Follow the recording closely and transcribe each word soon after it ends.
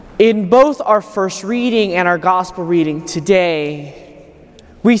In both our first reading and our gospel reading today,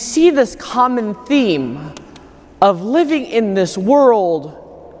 we see this common theme of living in this world,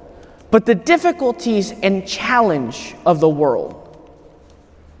 but the difficulties and challenge of the world.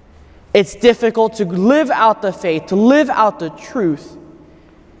 It's difficult to live out the faith, to live out the truth.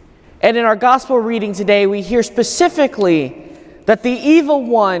 And in our gospel reading today, we hear specifically that the evil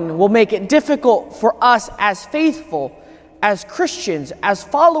one will make it difficult for us as faithful, as Christians, as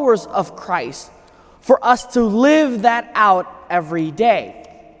followers of Christ, for us to live that out every day.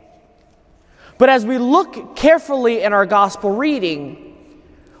 But as we look carefully in our gospel reading,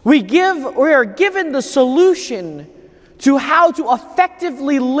 we are given the solution to how to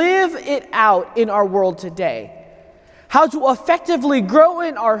effectively live it out in our world today, how to effectively grow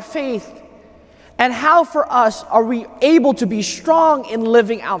in our faith, and how for us are we able to be strong in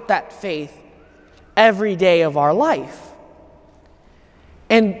living out that faith every day of our life.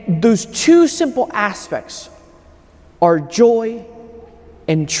 And those two simple aspects are joy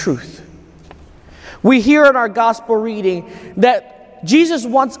and truth. We hear in our gospel reading that Jesus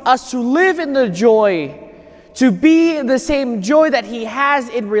wants us to live in the joy, to be in the same joy that he has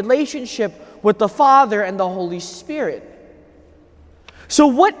in relationship with the Father and the Holy Spirit. So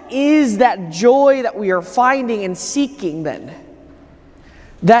what is that joy that we are finding and seeking then?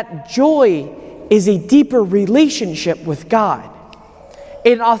 That joy is a deeper relationship with God,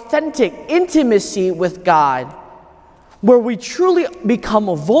 an authentic intimacy with God, where we truly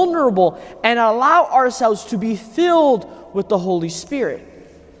become vulnerable and allow ourselves to be filled with the Holy Spirit.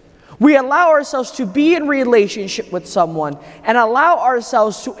 We allow ourselves to be in relationship with someone and allow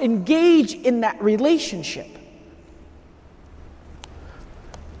ourselves to engage in that relationship.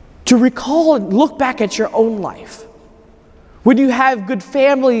 To recall and look back at your own life. When you have good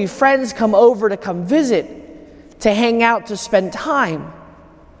family, friends come over to come visit, to hang out, to spend time.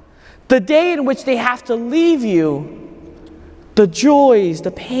 The day in which they have to leave you, the joys,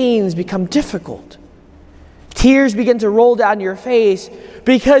 the pains become difficult. Tears begin to roll down your face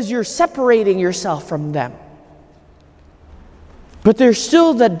because you're separating yourself from them. But there's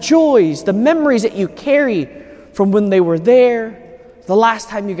still the joys, the memories that you carry from when they were there, the last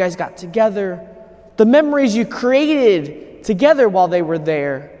time you guys got together, the memories you created together while they were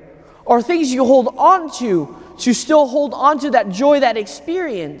there, or things you hold on to still hold on to that joy, that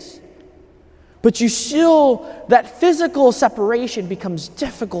experience. But that physical separation becomes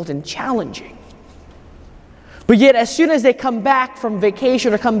difficult and challenging. But yet, as soon as they come back from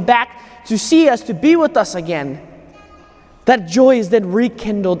vacation or come back to see us, to be with us again, that joy is then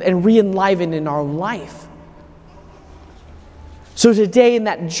rekindled and re-enlivened in our own life. So today, in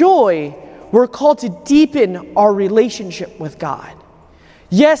that joy, we're called to deepen our relationship with God.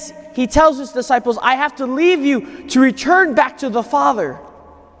 Yes, he tells his disciples, I have to leave you to return back to the Father.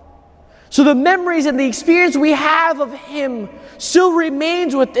 So the memories and the experience we have of him still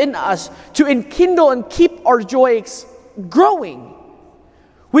remains within us to enkindle and keep our joy growing.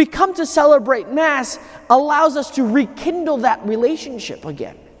 We come to celebrate Mass allows us to rekindle that relationship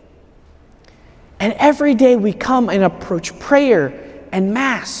again. And every day we come and approach prayer and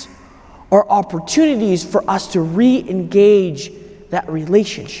Mass are opportunities for us to re-engage that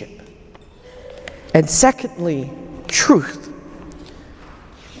relationship. And secondly, truth.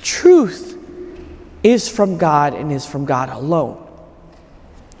 Truth is from God and is from God alone.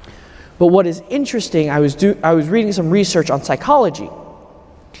 But what is interesting, I was reading some research on psychology,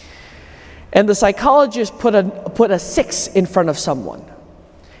 and the psychologist put a 6 in front of someone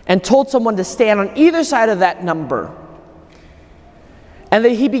and told someone to stand on either side of that number. And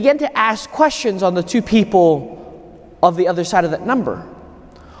then he began to ask questions on the two people of the other side of that number.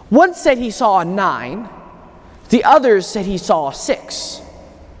 One said he saw a 9, the others said he saw a 6.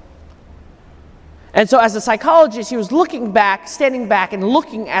 And so as a psychologist, he was standing back and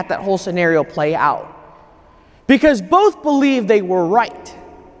looking at that whole scenario play out. Because both believed they were right.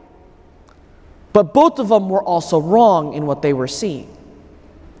 But both of them were also wrong in what they were seeing.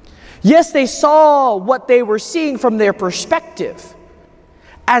 Yes, they saw what they were seeing from their perspective,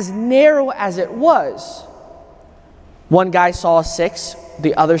 as narrow as it was. One guy saw a 6,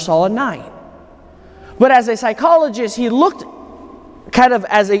 the other saw a 9. But as a psychologist, he looked kind of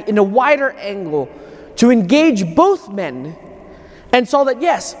in a wider angle to engage both men and saw that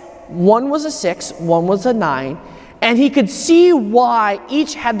yes, one was a 6, one was a 9, and he could see why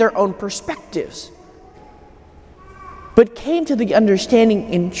each had their own perspectives, but came to the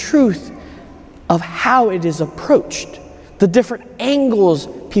understanding in truth of how it is approached, the different angles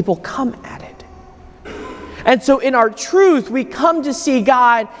people come at it. And so in our truth, we come to see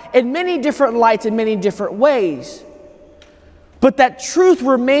God in many different lights, in many different ways. but that truth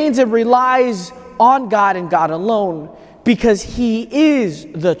remains and relies on God and God alone, because He is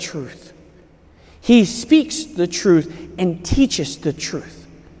the truth. He speaks the truth and teaches the truth.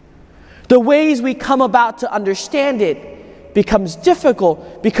 The ways we come about to understand it becomes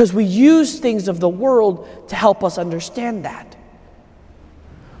difficult because we use things of the world to help us understand that.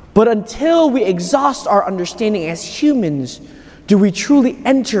 But until we exhaust our understanding as humans, do we truly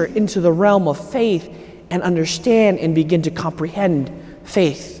enter into the realm of faith and understand and begin to comprehend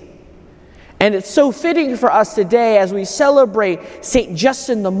faith. And it's so fitting for us today as we celebrate St.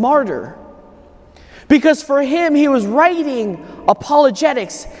 Justin the Martyr, because for him, he was writing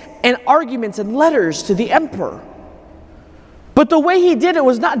apologetics and arguments and letters to the emperor. But the way he did it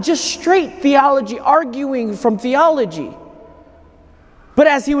was not just straight theology, arguing from theology. But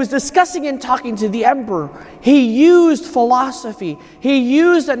as he was discussing and talking to the emperor, he used philosophy. He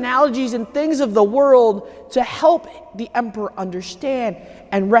used analogies and things of the world to help the emperor understand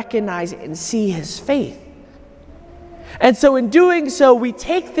and recognize and see his faith. And so in doing so, we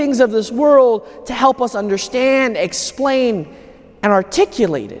take things of this world to help us understand, explain, and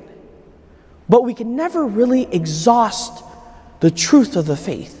articulate it. But we can never really exhaust the truth of the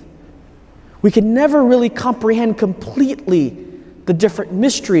faith. We can never really comprehend completely the different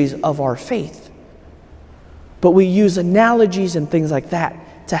mysteries of our faith. But we use analogies and things like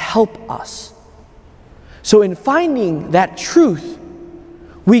that to help us. So in finding that truth,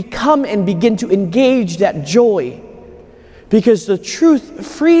 we come and begin to engage that joy, because the truth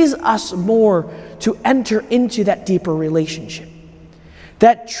frees us more to enter into that deeper relationship.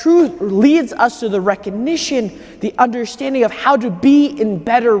 That truth leads us to the recognition, the understanding of how to be in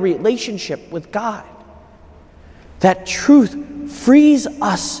better relationship with God. That truth frees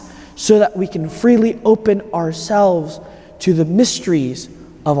us so that we can freely open ourselves to the mysteries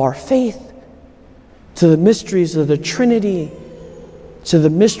of our faith, to the mysteries of the Trinity, to the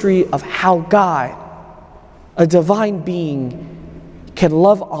mystery of how God, a divine being, can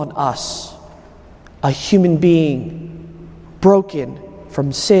love on us, a human being broken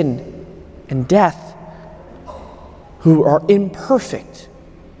from sin and death, who are imperfect,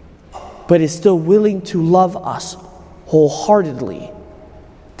 but is still willing to love us wholeheartedly,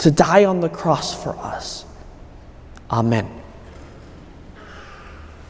 to die on the cross for us. Amen.